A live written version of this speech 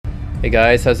Hey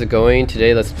guys, how's it going?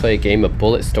 Today let's play a game of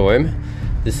Bulletstorm.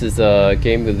 This is a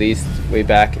game released way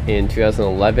back in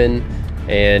 2011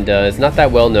 and it's not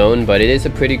that well known, but it is a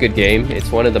pretty good game.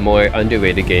 It's one of the more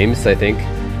underrated games, I think,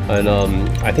 and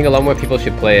I think a lot more people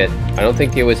should play it. I don't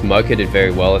think it was marketed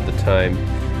very well at the time.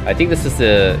 I think this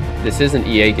is an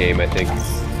EA game, I think.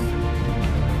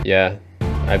 Yeah,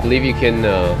 I believe you can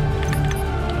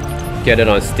get it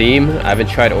on Steam. I haven't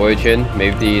tried Origin.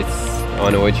 Maybe it's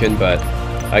on Origin, but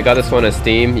I got this one on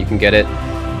Steam. You can get it,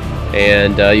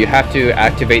 and you have to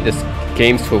activate this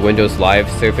games to a Windows Live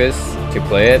service to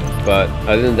play it. But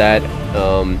other than that,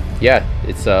 yeah,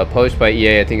 it's published by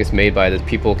EA. I think it's made by the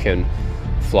People Can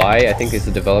Fly, I think is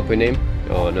the developer name.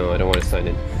 Oh no, I don't want to sign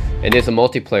in. And there's a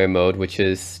multiplayer mode, which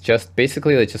is just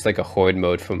basically just like a horde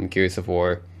mode from Gears of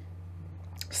War,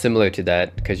 similar to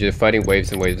that, because you're fighting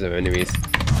waves and waves of enemies.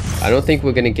 I don't think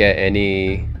we're gonna get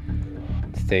anything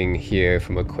here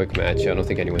from a quick match. I don't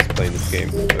think anyone's playing this game.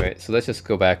 Alright, so let's just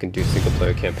go back and do single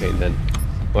player campaign then.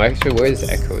 Well, actually, where is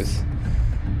Echoes?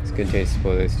 This contains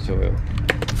spoilers tutorial.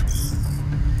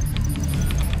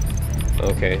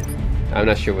 Okay, I'm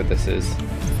not sure what this is.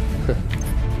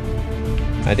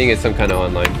 I think it's some kind of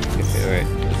online. Okay, alright,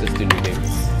 let's just do new game.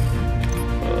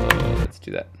 Let's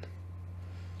do that.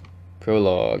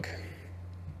 Prologue.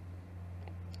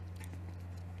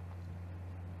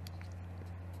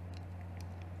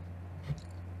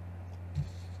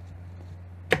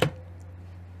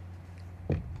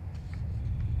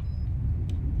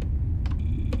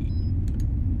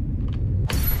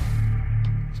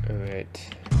 Alright,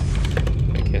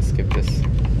 I can't skip this.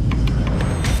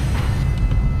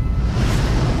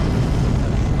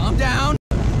 Calm down.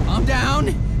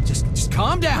 Just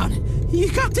calm down.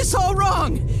 You got this all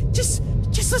wrong. Just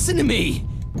listen to me.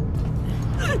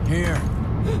 Here,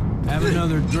 have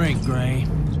another drink, Gray.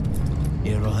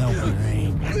 It'll help your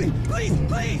aim. Please.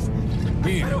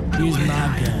 Here, here's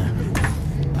my gun.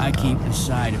 I keep the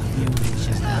sight of few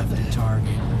inches off the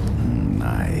target.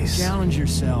 Nice. Challenge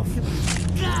yourself.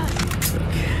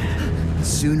 The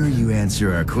sooner you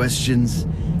answer our questions,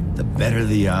 the better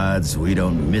the odds we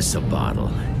don't miss a bottle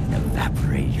and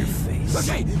evaporate your face.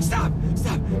 Okay, stop.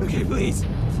 Okay, please.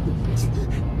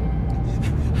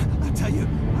 I'll tell you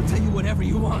whatever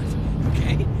you want.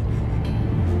 Okay?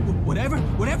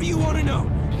 Whatever you want to know.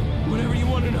 Whatever you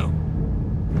want to know.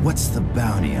 What's the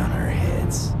bounty on our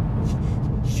heads?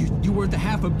 You worth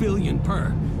 $500 million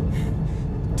per.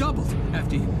 Doubled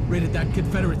after you raided that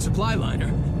Confederate supply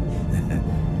liner.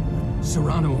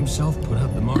 Serrano himself put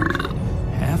up the mark.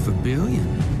 $500 million?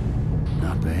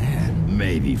 Not bad.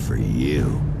 Maybe for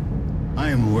you. I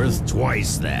am worth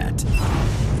twice that.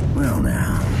 Well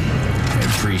now, I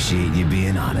appreciate you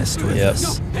being honest with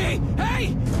us. No, hey,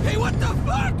 what the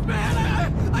fuck,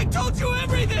 man? I told you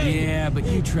everything! Yeah, but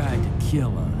you tried to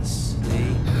kill us,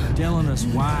 see? Telling us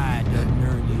why doesn't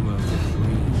earn you a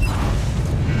reprieve.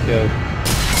 Go.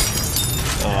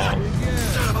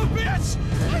 Son of a bitch!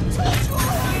 I told you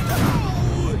already!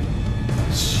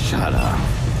 Shut up.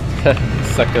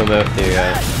 Suck them out the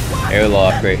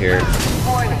airlock right here.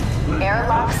 Warning,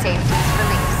 airlock safety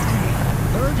released.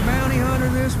 Third bounty hunter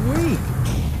this week.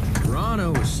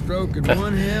 Toronto was stroking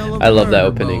one hell of a I love that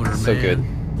murder opening. boner, So man. good.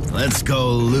 Let's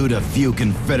go loot a few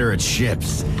Confederate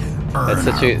ships. Earn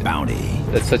That's our bounty.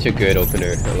 That's such a good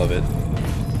opener. I love it.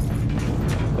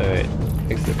 Alright,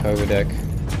 exit cargo deck.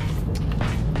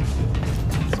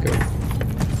 Let's go.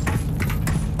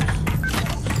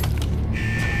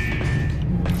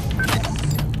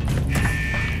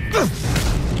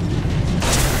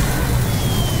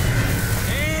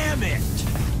 Damn it!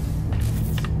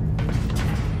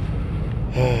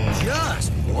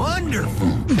 Just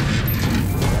wonderful!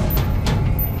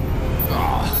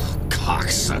 Oh,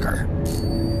 cocksucker.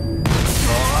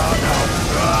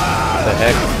 What the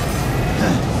heck?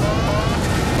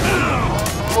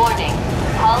 Warning,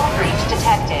 hull breach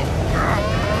detected.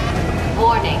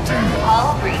 Warning,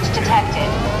 hull breach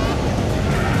detected.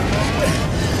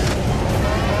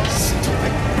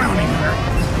 Stupid bounty hunter.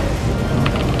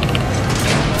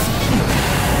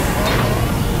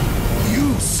 You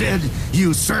said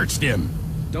you searched him.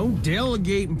 Don't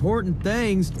delegate important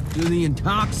things to the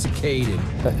intoxicated.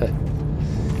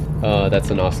 Oh, that's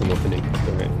an awesome opening.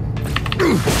 Okay.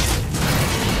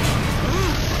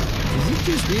 Is it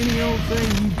just any old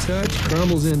thing you touch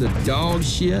crumbles into dog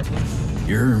shit?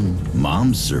 Your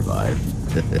mom survived.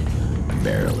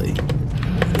 Barely.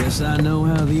 Guess I know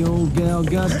how the old gal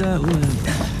got that limp.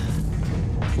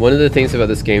 One of the things about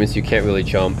this game is you can't really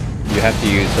jump. You have to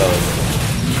use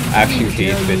action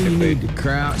keys, You basically. need to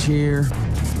crouch here.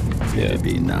 Yeah. It'd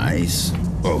be nice.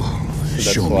 Oh, So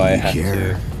that's show why I me you have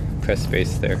care. to press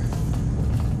space there.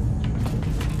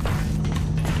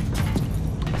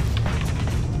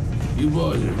 You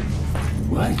boys are...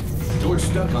 What? George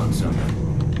stuck on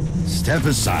something. Step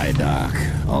aside, Doc.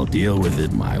 I'll deal with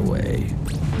it my way.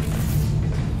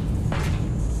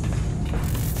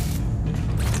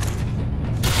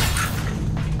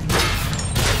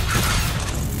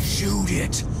 Shoot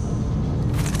it!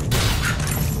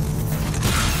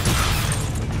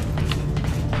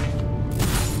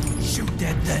 Shoot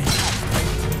that thing!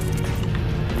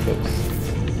 Oops.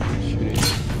 Shooting.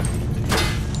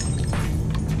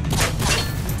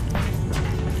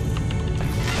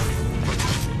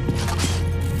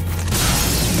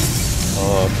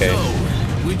 Oh, okay. So,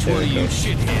 which There one we of you go.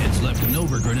 shitheads left a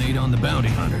Nova grenade on the bounty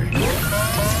hunter?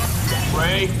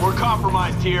 Ray, we're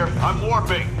compromised here. I'm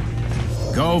warping.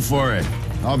 Go for it.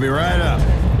 I'll be right up.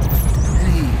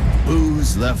 Any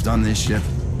booze left on this ship?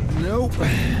 Nope.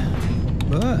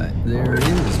 But there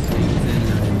is plenty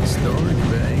thinner in the storage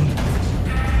bay.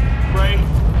 Ray,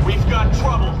 we've got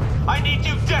trouble. I need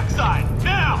you deckside,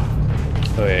 now!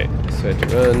 Okay, so I have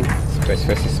to run. Press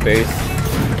space.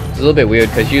 It's a little bit weird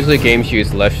because usually games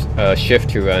use left shift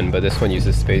to run, but this one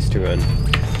uses space to run.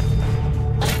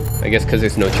 I guess because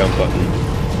there's no jump button.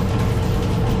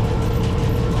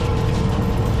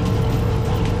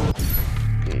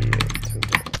 Turn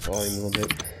the volume a little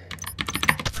bit.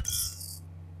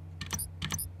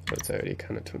 Oh, it's already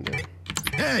kind of toned down.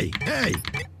 Hey, hey!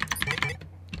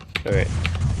 Alright.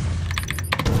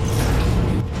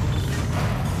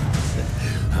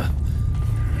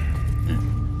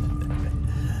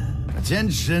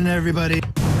 Attention, everybody.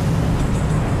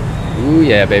 Ooh,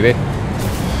 yeah, baby.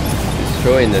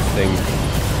 Destroying this thing.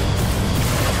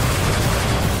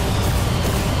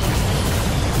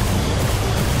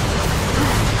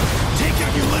 Take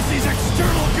out Ulysses'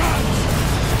 external guns!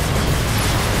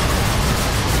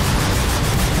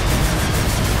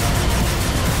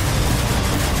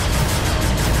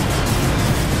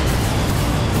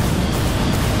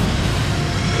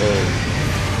 Whoa.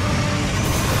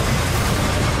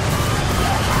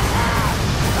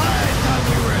 I thought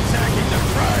we were attacking the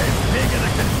prize pig of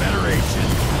the Confederation.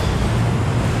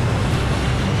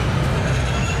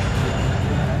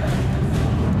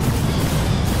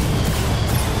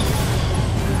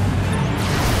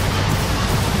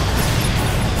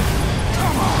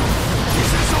 Come on! Is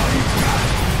this all you got?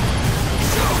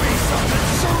 Show me something,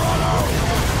 Serrano!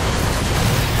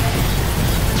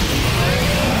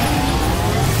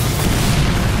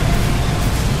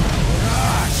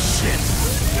 Ah, shit!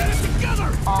 Get it together!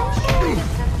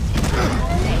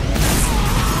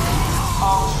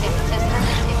 All ship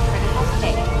systems in critical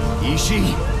state. Ishi?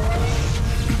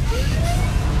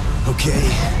 Okay,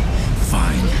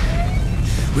 fine.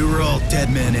 We were all dead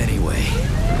men anyway.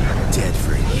 Dead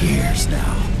for years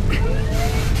now.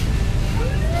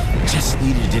 Just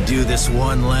needed to do this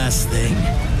one last thing.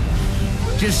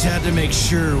 Just had to make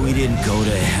sure we didn't go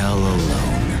to hell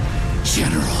alone.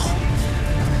 General,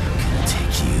 I'm gonna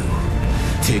take you.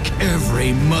 Take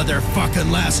every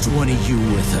motherfucking last one of you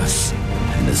with us.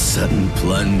 In a sudden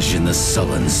plunge in the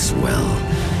sullen swell.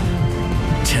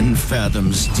 10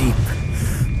 fathoms deep.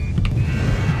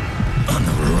 On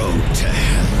the road to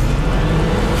hell.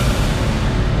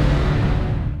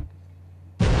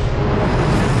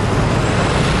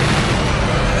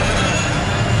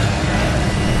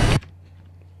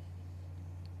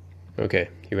 Okay,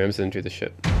 he rams into the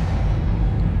ship.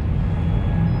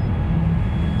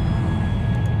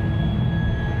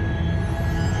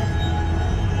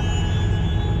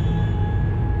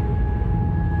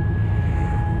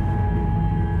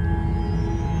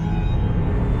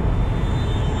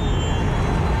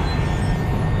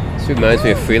 This reminds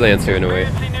me of Freelancer in a way.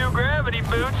 Fancy new gravity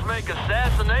boots make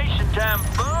assassination time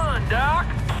fun, Doc.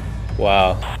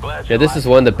 Wow. Yeah, this is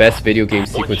one of the best video game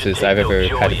sequences I've ever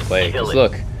had to play. 'Cause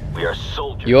look,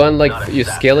 you're on you're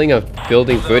scaling a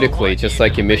building vertically, just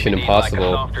like in Mission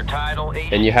Impossible,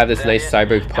 and you have this nice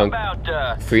cyberpunk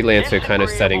Freelancer kind of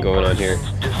setting going on here.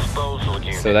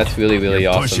 So that's really, really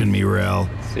awesome. Pushing me, Rel.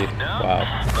 See, wow.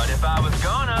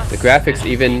 The graphics,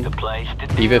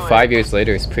 even 5 years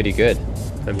later, is pretty good.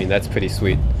 I mean, that's pretty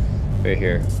sweet, right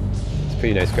here. It's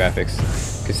pretty nice graphics.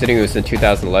 Considering it was in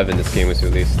 2011, this game was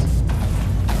released.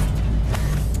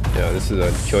 Yeah, this is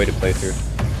a joy to play through.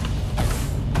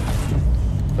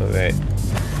 Alright.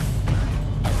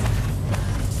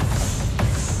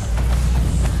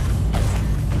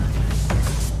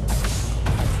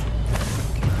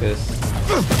 This.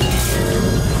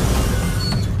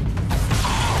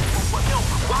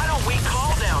 Why don't we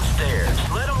call downstairs?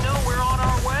 Let them know we're on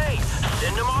our way.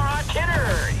 Send them our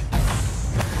itinerary.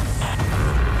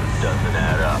 Doesn't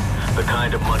add up. The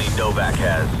kind of money Novak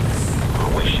has.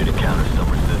 We should encounter some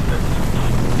resistance.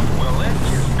 Well, let's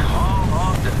just call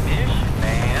off the mission.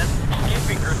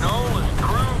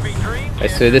 I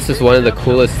swear this is one of the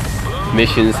coolest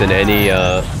missions in any,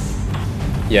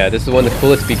 yeah, this is one of the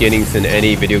coolest beginnings in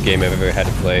any video game I've ever had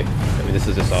to play. I mean, this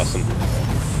is just awesome.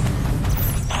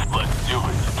 Let's do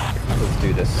it. Let's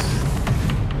do this.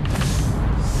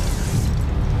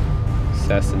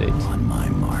 Assassinate. On my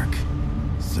mark.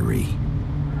 3,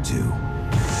 2,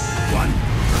 1.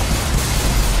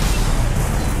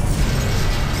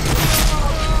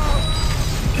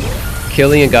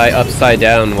 Killing a guy upside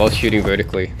down while shooting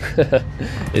vertically.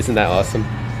 Isn't that awesome?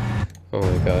 Oh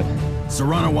my god.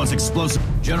 Serrano wants explosive.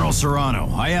 General Serrano,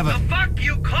 I have a... The fuck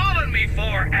you calling me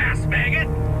for, ass maggot?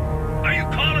 Are you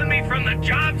calling me from the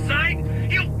job site?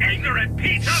 You ignorant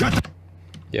piece of... Shut the...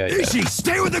 Yeah, yeah. Ishi,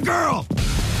 stay with the girl!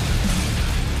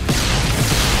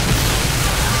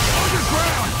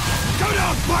 Underground! Go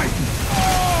down fighting!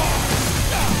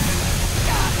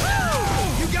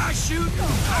 You guys shoot?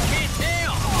 I can't tell.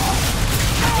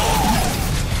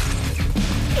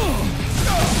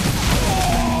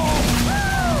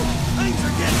 Things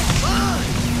are getting fun.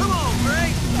 Come on,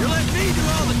 Greg. You're letting me do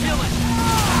all the killing.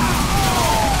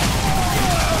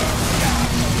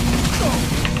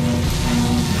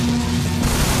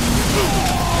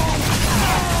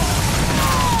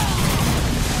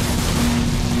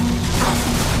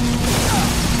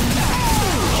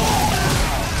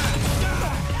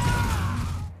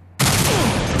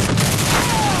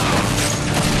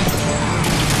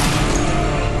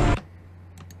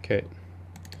 Okay.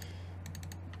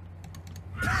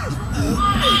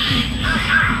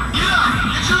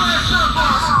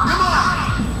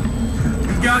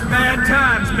 You got bad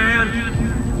times, man.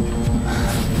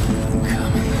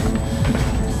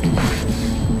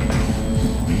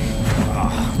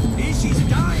 Ishi's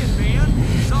dying, man.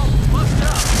 He's all bust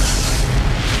up.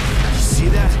 See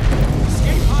that?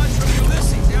 Escape pods from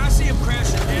Ulysses. Yeah, I see him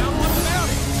crashing down. What about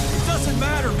it? It doesn't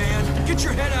matter, man. Get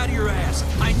your head out of your ass.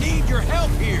 I need your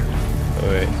help here.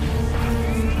 Alright.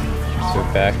 So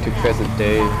back to present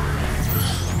day.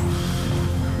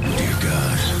 Dear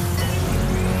God.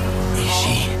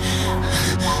 Ishi.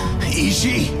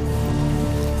 Ishi!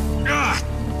 Ah!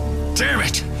 Damn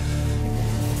it!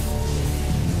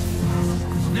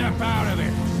 Snap out of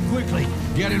it. Quickly.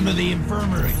 Get him to the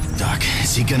infirmary. Doc,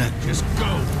 is he gonna... Just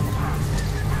go.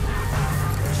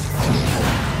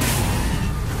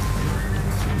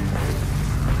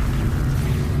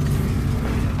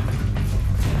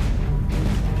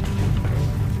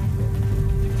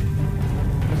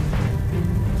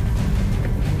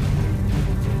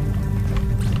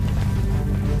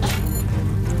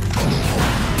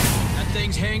 That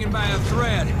thing's hanging by a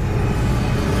thread.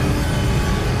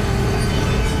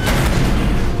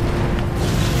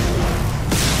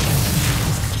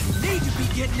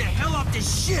 Getting the hell off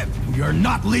this ship! We are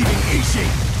not leaving Ishi!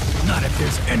 Not if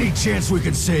there's any chance we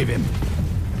can save him.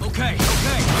 Okay,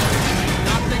 okay.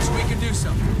 Doc thinks we can do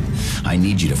something. I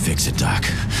need you to fix it, Doc.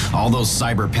 All those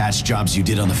cyber patch jobs you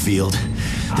did on the field,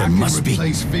 there must be...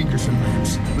 replace fingers and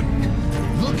limbs, but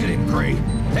look at him, Gray.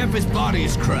 Half his body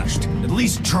is crushed. At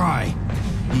least try.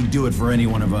 He'd do it for any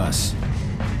one of us.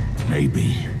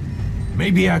 Maybe.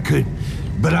 Maybe I could,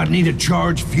 but I'd need a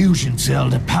charged fusion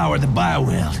cell to power the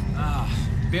bioweld.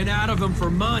 Been out of them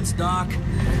for months, Doc.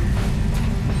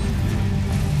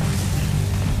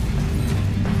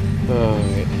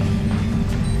 Alright.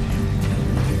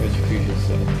 Fusion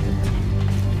cell.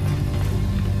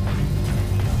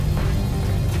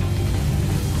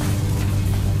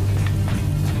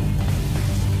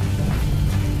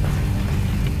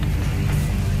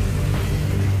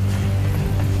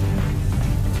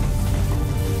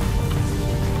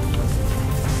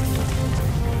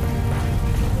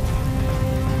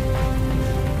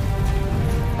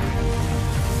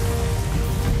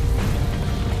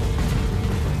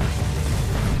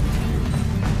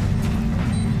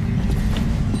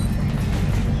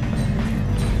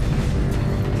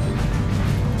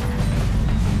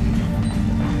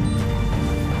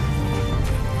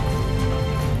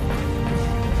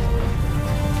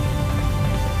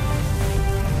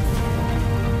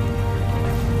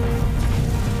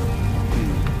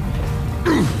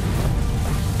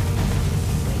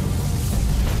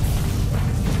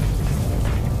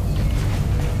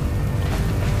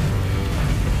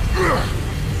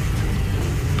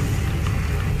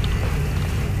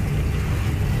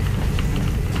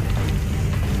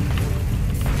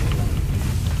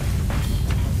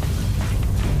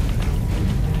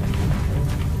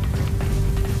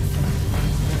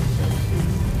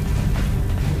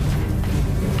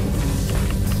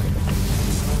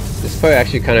 This part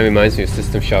actually kind of reminds me of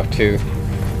System Shock 2,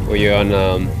 where you're on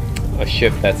a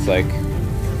ship that's like,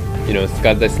 you know, it's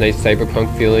got this nice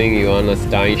cyberpunk feeling. You're on this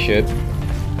dying ship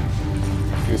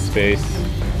in space.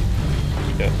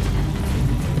 Okay.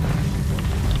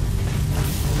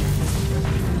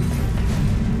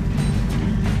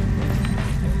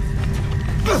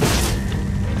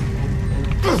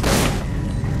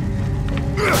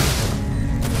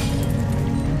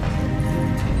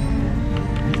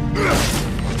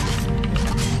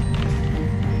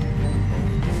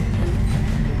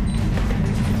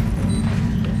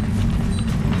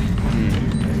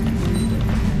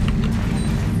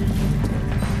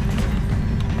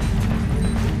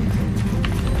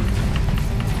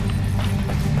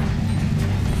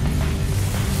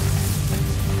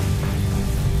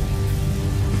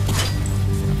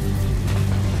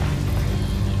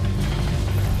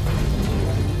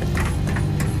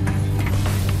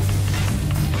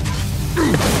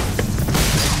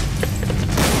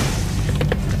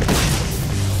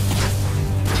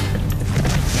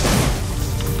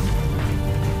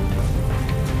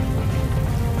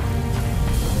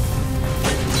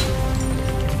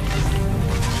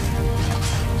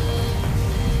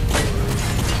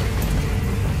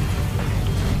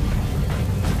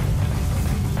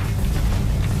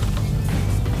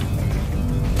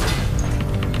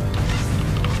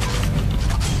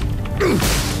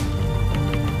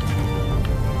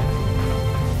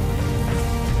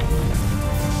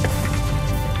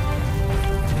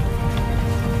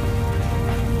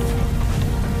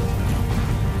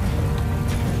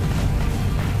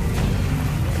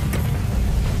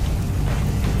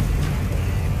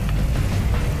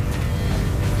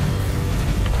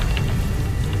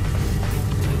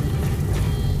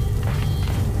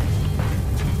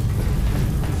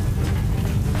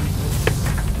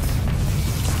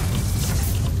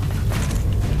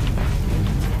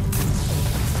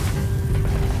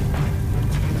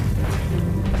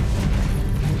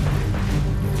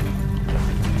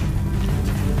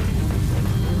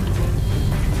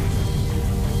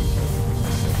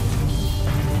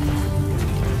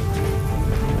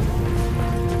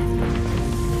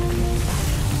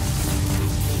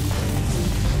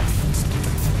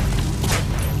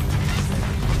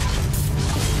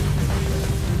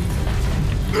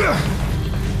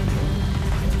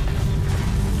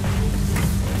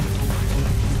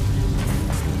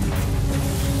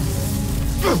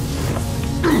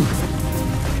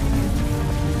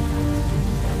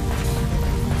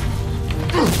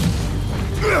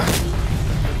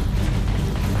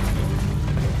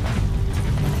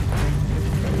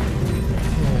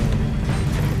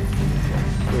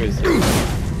 Where is it?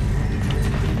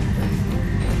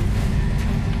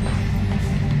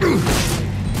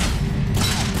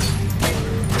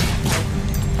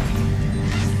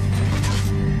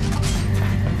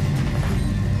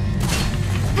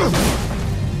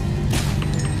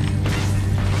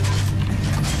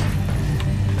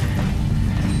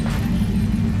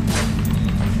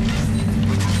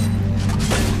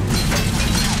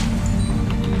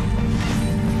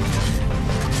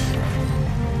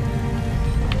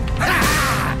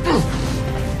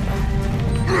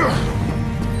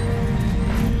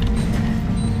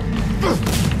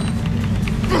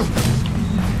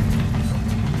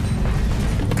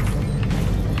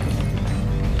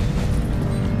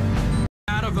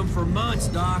 For months,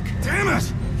 Doc. Damn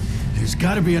it! There's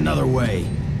gotta be another way.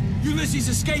 Ulysses'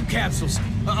 escape capsules.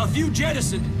 A few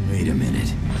jettisoned. Wait a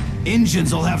minute.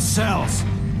 Engines will have cells.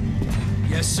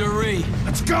 Yes, sirree.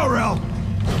 Let's go, Rel!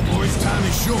 Boys, time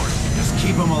is short. Just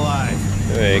keep them alive.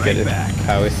 Alright, Right get a back.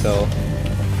 power cell.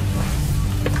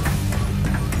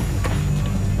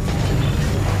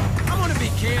 I want to be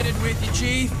candid with you,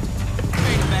 Chief.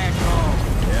 Made a bad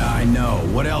call. Yeah, I know.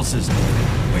 What else is new?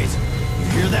 Wait, you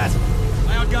hear that?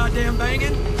 Loud goddamn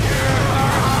banging?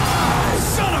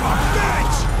 Son of a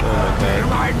bitch! Oh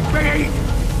my god. My feet!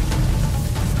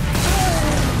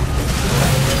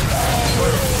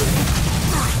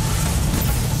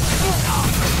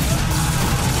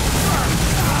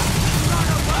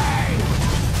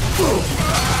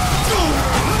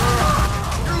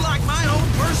 You're like my own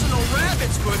personal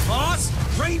rabbit's foot, boss.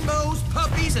 Rainbows,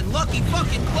 puppies, and lucky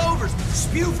fucking clovers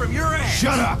spew from your ass.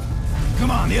 Shut up!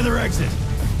 Come on, the other exit.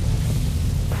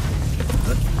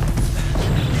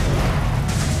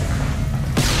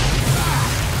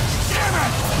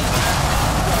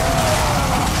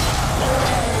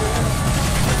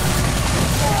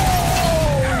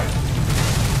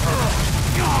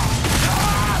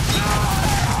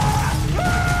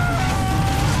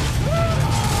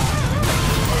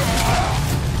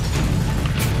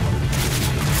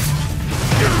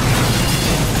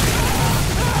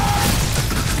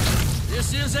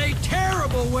 This is a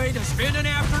terrible way to spend an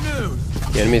afternoon.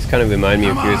 The enemies kind of remind me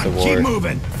of Come Gears on, of keep War.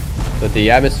 moving. But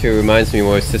the atmosphere reminds me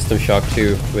more of System Shock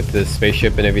 2 with the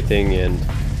spaceship and everything, and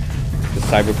The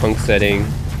cyberpunk setting.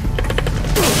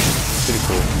 Pretty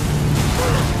cool.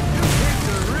 Picked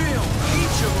a real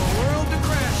beach of a world to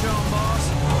crash on, boss.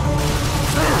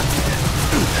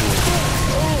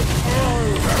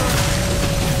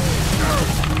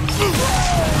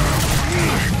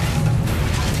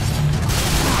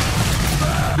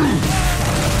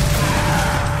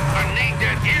 I need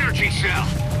that energy cell.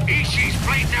 Ishii's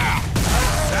bleeding out.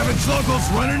 Savage locals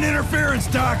running interference,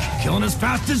 Doc. Killing as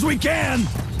fast as we can.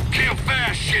 Kill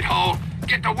fast, shithole.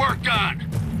 Get the work done.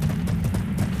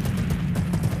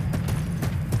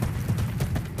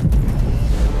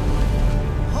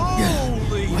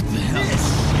 Holy What the hell?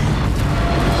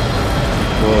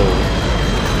 Whoa.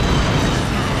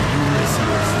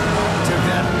 Took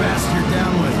that bastard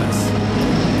down with us.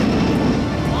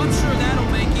 Well, I'm sure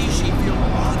that'll make Ishii feel a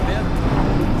lot better.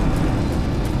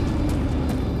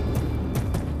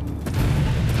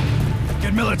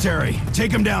 Get military.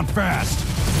 Take him down fast.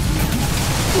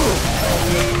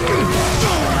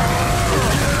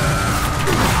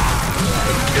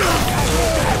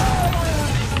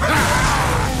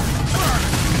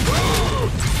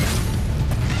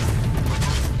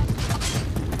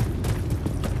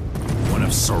 One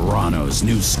of Serrano's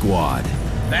new squad.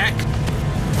 Back.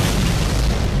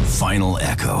 Final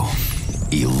Echo.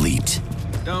 Elite.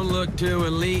 Don't look too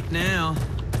elite now,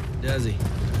 does he?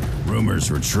 Rumors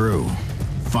were true.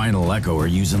 Final Echo are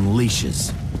using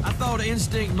leashes. I thought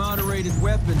instinct-moderated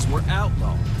weapons were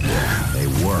outlawed. They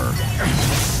were.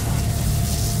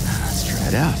 Let's try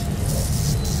it out.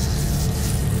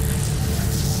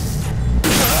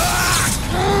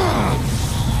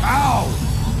 Ow!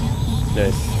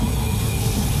 Nice.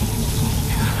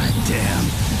 God damn.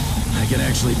 I can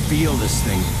actually feel this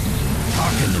thing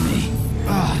talking to me.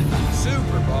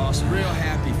 Super, boss. Real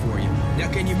happy for you.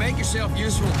 Now, can you make yourself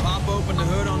useful and pop open the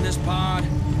hood on this pod?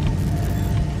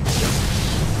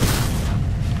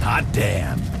 Hot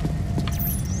damn.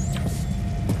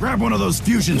 Grab one of those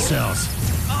fusion cells.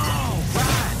 Oh,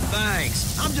 right.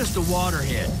 Thanks. I'm just a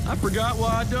waterhead. I forgot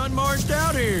why I done marched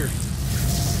out here.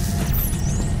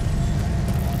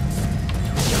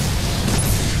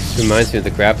 Reminds me of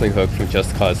the grappling hook from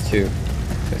Just Cause 2,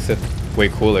 except way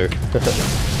cooler.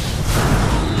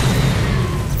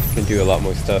 Can do a lot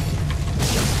more stuff.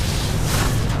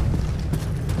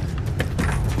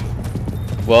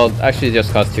 Well, actually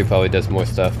Just Cause 2 probably does more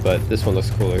stuff, but this one looks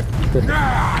cooler.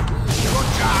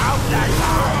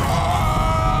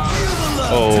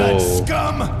 Oh.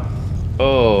 Scum!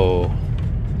 Oh.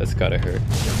 That's gotta hurt.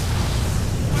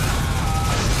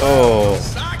 Oh.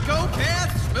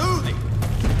 Psychopath smoothie.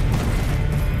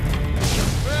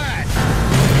 Right.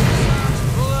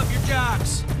 Pull up your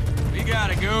jocks. We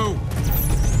gotta go.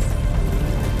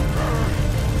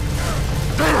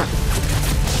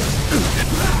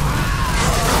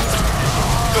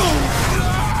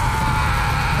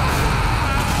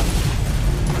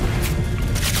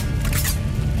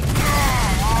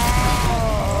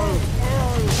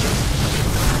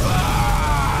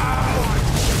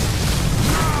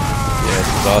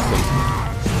 Awesome.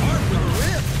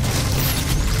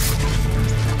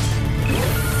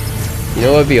 You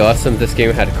know what would be awesome if this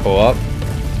game had co-op?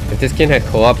 If this game had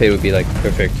co-op, it would be like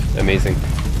perfect, amazing.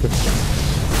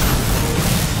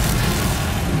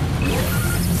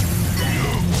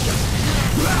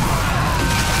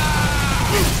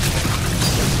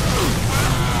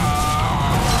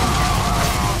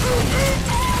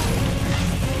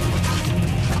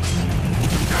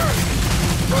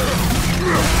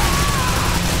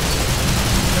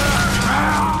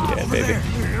 Baby.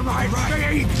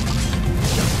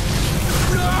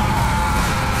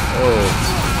 Oh.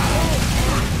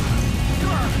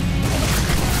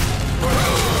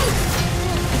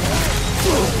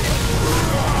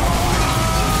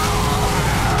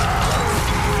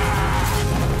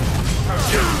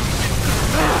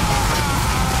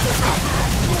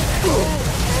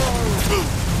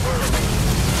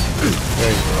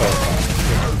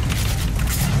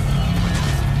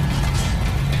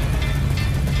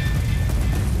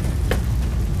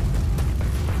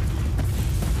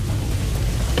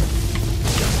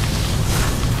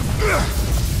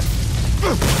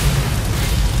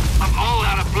 I'm all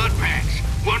out of blood packs.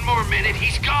 One more minute,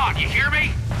 he's gone. You hear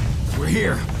me? We're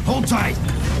here. Hold tight.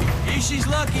 Ishii's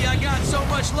lucky I got so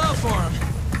much love for him.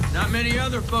 Not many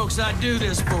other folks I'd do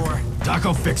this for. Doc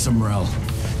will fix him, Rel.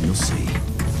 You'll see.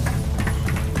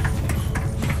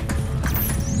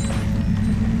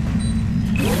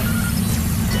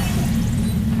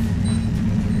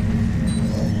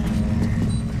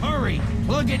 Hurry!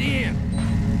 Plug it in!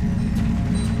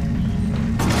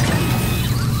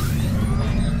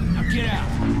 Now get out!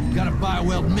 Gotta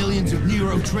buy-weld millions of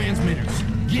neurotransmitters.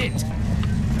 Get!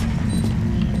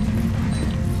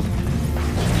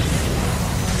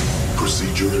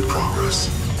 Procedure in progress.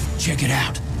 Check it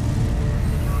out.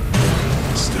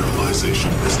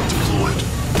 Sterilization is deployed.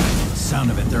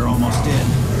 Sound of it, they're almost in.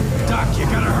 Doc, you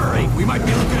gotta hurry. We might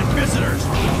be looking at visitors.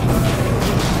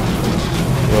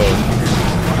 Whoa.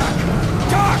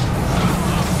 Doc!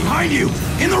 Behind you!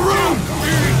 In the room!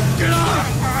 Get up!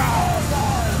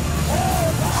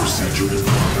 Procedure in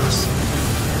progress.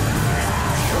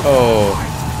 Oh.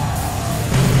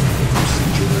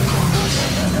 Procedure in progress.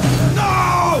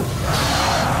 No!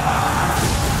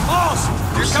 Boss!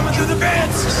 You're coming through the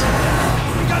vents! We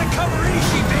gotta cover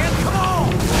Ishi, man! Come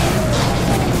on!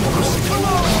 Come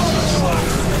on!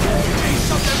 It ain't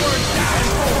something worth dying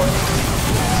for!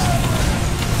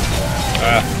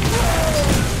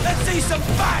 Let's see some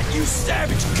fight, you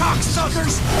savage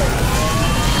cocksuckers!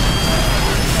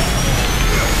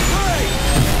 Hey!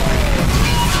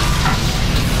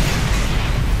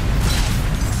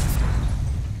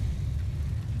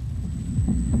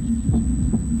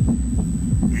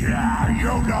 Yeah,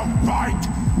 you don't fight!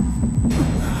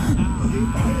 You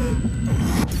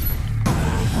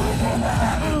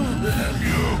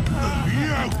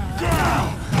girl!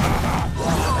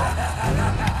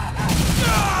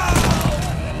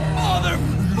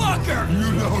 Motherfucker! You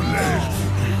don't live!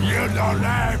 You don't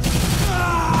live!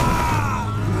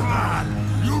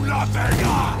 You nothing!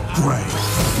 Great!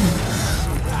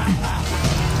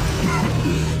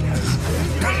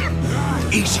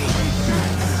 Easy!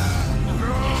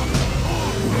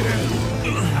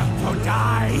 Oh,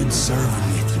 die! Good serving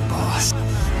with you, boss.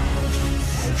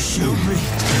 Shoot me!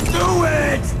 Do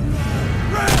it!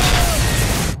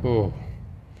 Oh.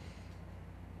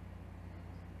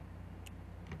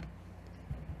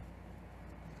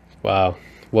 Wow,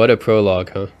 what a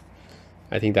prologue, huh?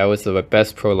 I think that was the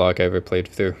best prologue I ever played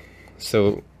through.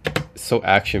 So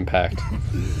action-packed.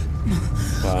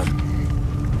 Wow.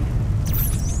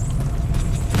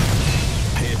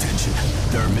 Pay attention.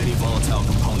 There are many volatile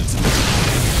components in this.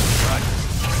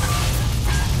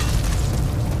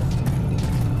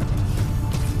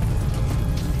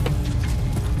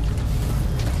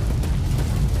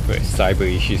 Wait, cyber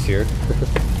issues here.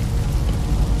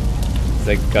 It's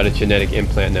like got a genetic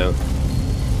implant now.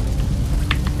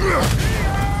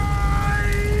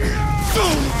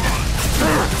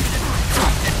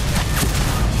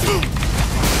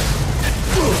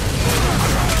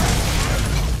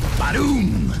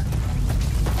 Badoom!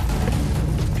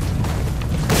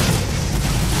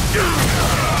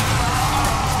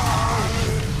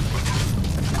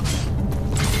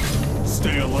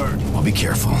 Stay alert. I'll be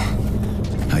careful.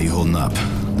 How you holding up?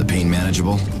 The pain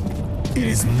manageable? It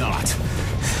is not.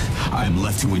 I am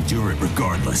left to endure it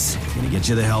regardless. Gonna get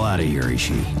you the hell out of here,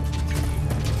 Ishi.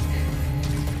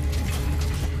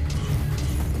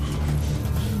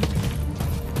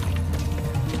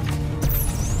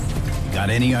 Got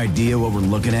any idea what we're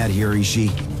looking at here,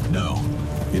 Ishi? No.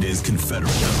 It is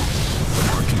Confederate,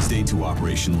 though. Markings date to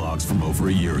operation logs from over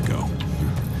a year ago.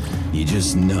 You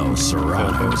just know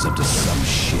Serrano is up to some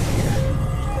shit here.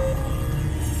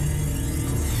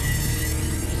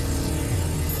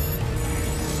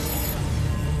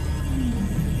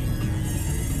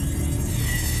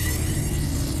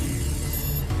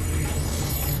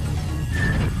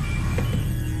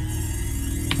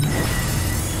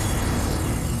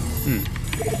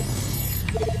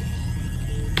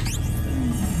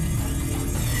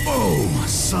 Oh,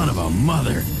 son of a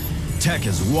mother. Tech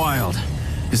is wild.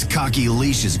 This cocky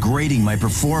leash is grading my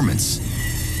performance.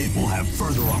 It will have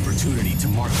further opportunity to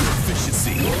mark your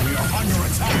efficiency. We are under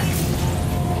attack.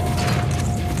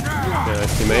 Yeah, I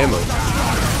see my ammo.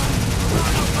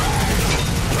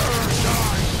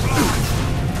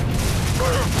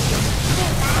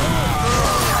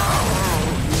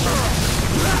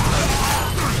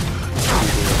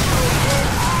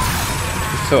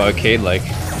 It's so arcade-like.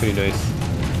 Pretty nice.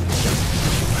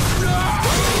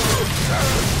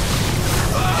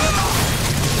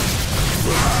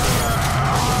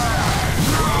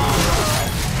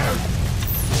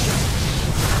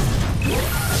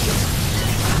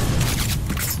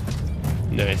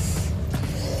 Nice.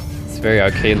 It's very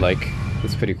arcade-like.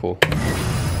 It's pretty cool.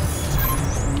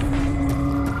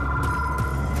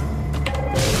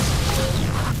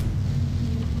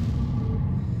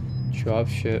 Drop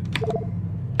ship.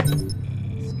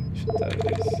 Shit, that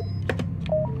is.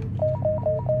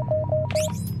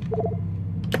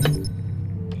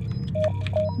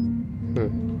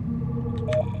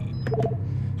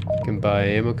 You can buy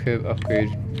ammo crib,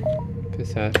 upgrade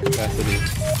capacity.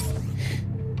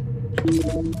 You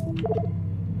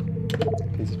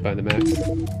can just buy the max.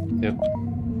 Yep.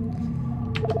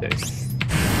 Nice.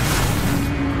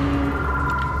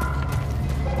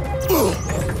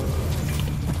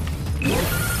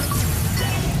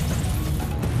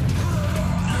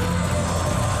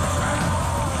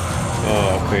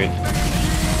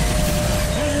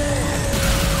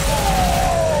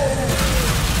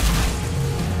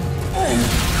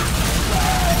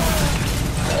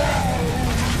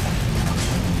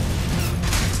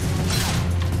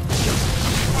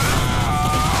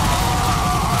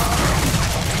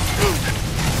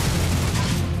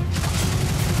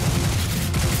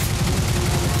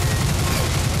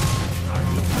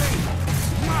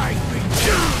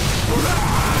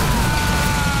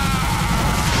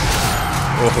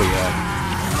 Oh yeah.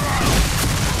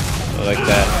 I like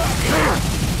that.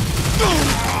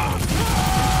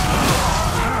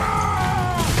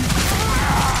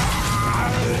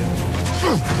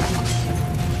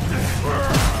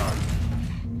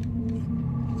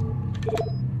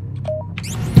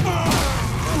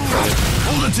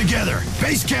 Hold it together.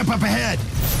 Base camp up ahead.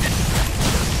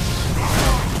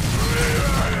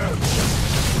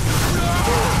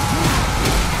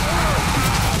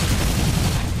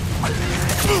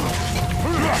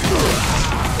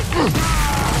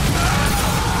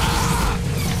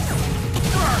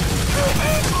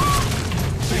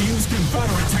 They use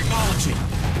Confederate technology.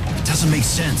 It doesn't make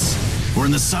sense. We're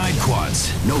in the side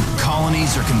quads. No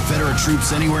colonies or Confederate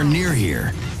troops anywhere near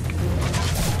here.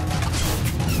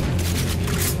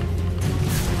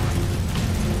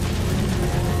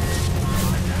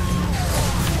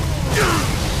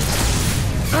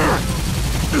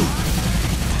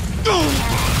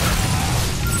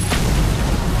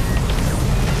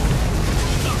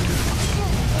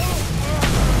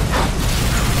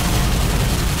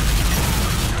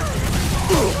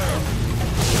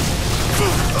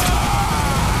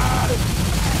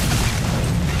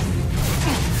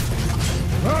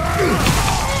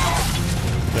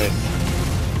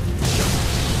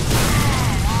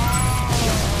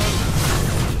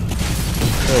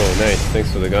 Oh, nice.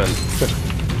 Thanks for the gun.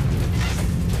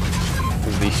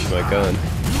 Unleash my gun.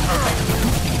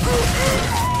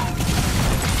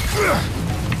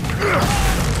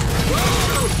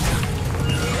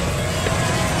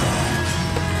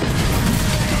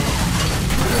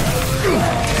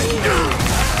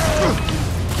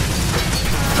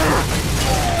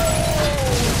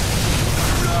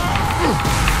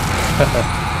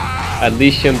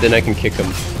 Unleash him, then I can kick him.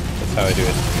 That's how I do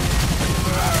it.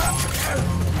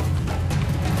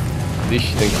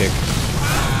 Unleash, then kick.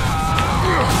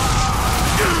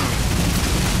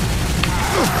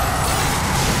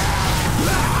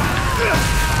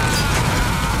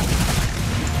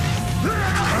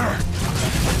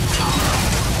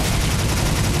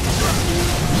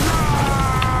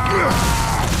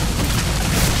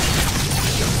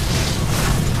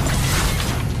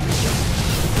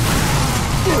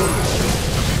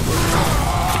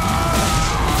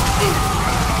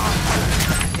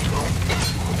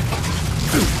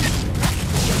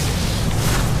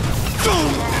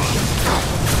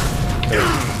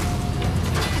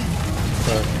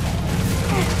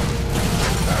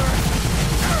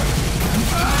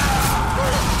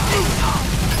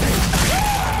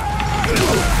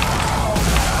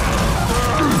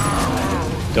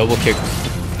 Double kicked.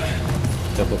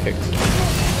 Double kicked.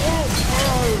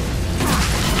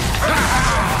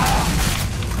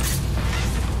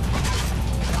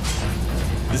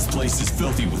 This place is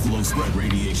filthy with low-spread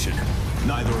radiation.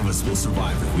 Neither of us will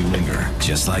survive if we linger.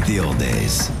 Just like the old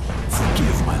days.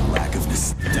 Forgive my lack of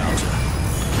nostalgia.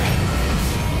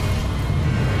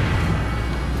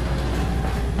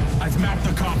 I've mapped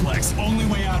the complex. Only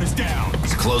way out is down.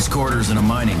 It's close quarters in a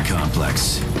mining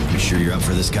complex. You sure you're up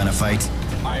for this kind of fight?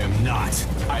 I am not.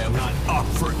 I am not up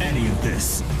for any of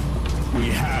this. We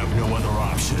have no other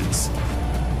options.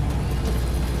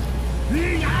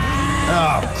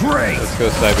 Oh, great! Let's go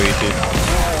Cyber ET.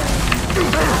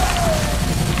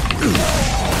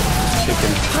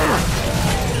 Chicken.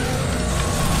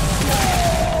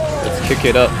 Let's kick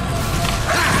it up.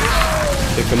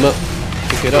 Kick him up.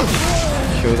 Kick it up.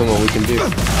 Show them what we can do.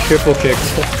 Triple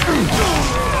kicks.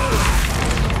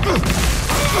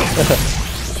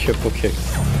 Triple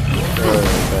kicks. Oh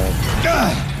my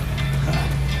god.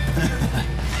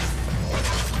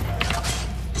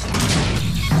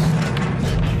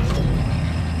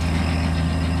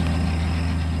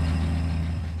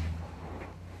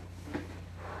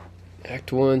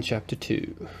 Act 1, Chapter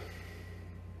 2.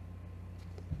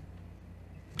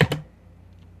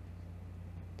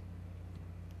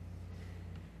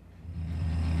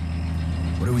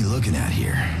 What are we looking at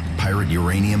here? Pirate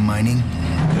uranium mining?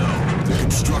 No, the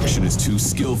construction is too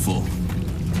skillful.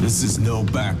 This is no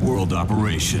backworld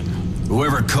operation.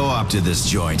 Whoever co-opted this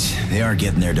joint, they aren't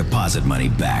getting their deposit money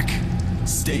back.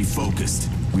 Stay focused.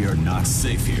 We are not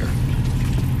safe here.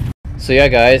 So yeah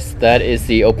guys, that is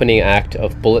the opening act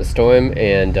of Bulletstorm,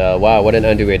 and wow, what an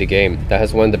underrated game. That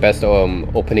has one of the best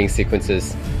opening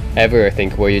sequences ever, I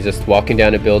think, where you're just walking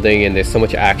down a building and there's so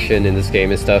much action in this game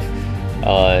and stuff.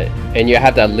 And you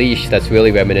have that leash that's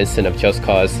really reminiscent of Just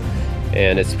Cause,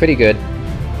 and it's pretty good.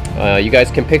 You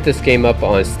guys can pick this game up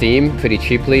on Steam pretty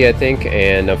cheaply, I think,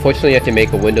 and unfortunately you have to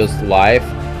make a Windows Live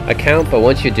account, but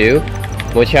once you do,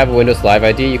 once you have a Windows Live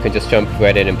ID, you can just jump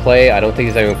right in and play. I don't think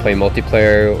there's anyone playing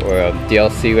multiplayer or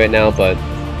DLC right now, but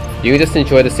you can just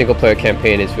enjoy the single player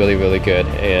campaign. It's really, really good.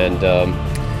 And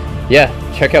yeah,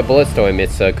 check out Bulletstorm.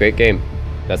 It's a great game.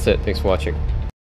 That's it. Thanks for watching.